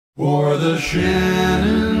O'er the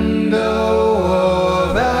Shenandoah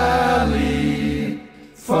Valley,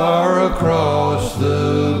 far across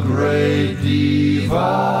the Great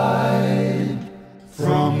Divide,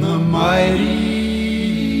 from the mighty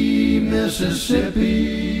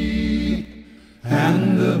Mississippi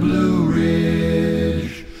and the Blue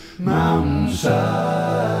Ridge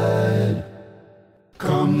mountainside,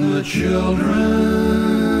 come the children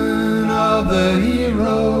of the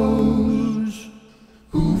heroes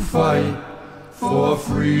who fight for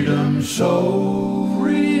freedom so,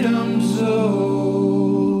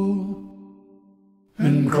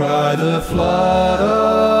 and cry the flood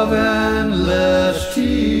of endless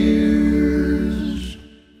tears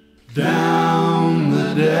down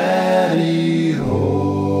the daddy hole.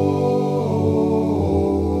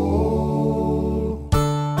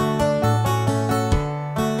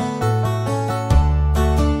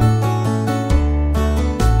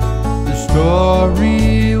 The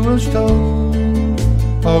story was told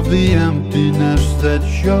of the emptiness that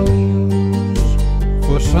shows,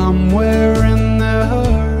 for somewhere in their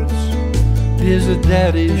hearts is a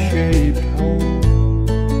daddy-shaped hole,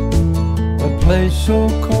 a place so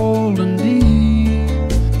cold and deep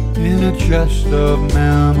in a chest of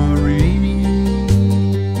memories,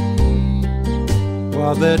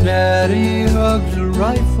 while their daddy hugs a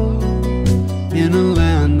rifle in a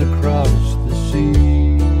land across the sea.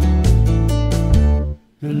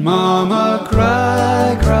 And mama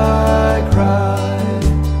cry, cry, cry,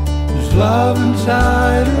 there's love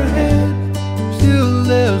inside her head. Still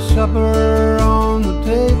there's supper on the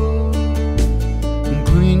table and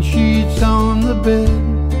clean sheets on the bed.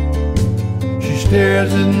 She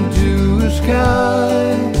stares into a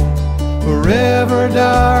sky forever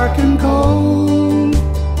dark and cold,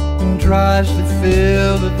 and tries to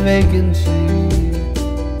fill the vacancy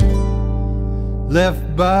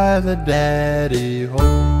left by the daddy hole.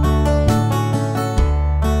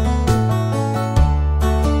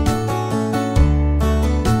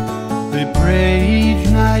 They pray each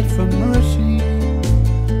night for mercy,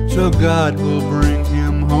 so God will bring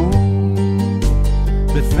him home.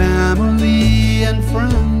 The family and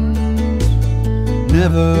friends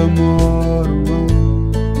never more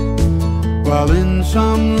alone, while in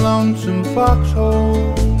some lonesome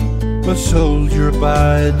foxhole a soldier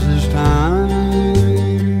bides his time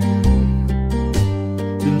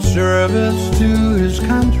in service to his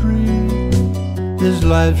country, his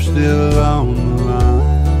life still on the line.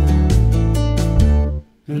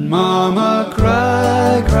 And mama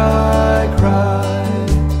cry, cry, cry,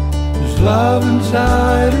 there's love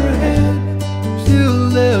inside her head. Still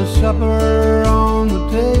there's supper on the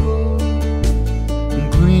table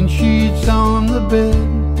and clean sheets on the bed.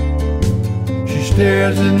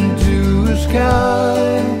 Stares into a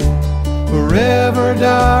sky forever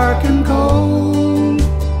dark and cold,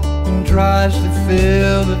 and tries to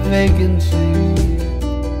fill the vacancy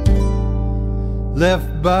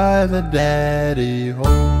left by the daddy hole.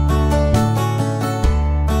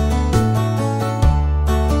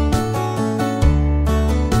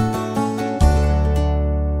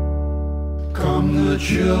 Come the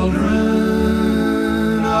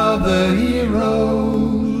children of the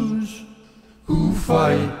heroes who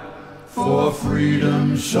fight for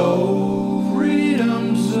freedom so,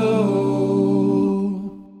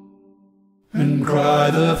 and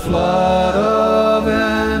cry the flood of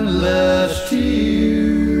endless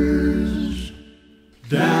tears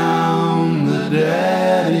down the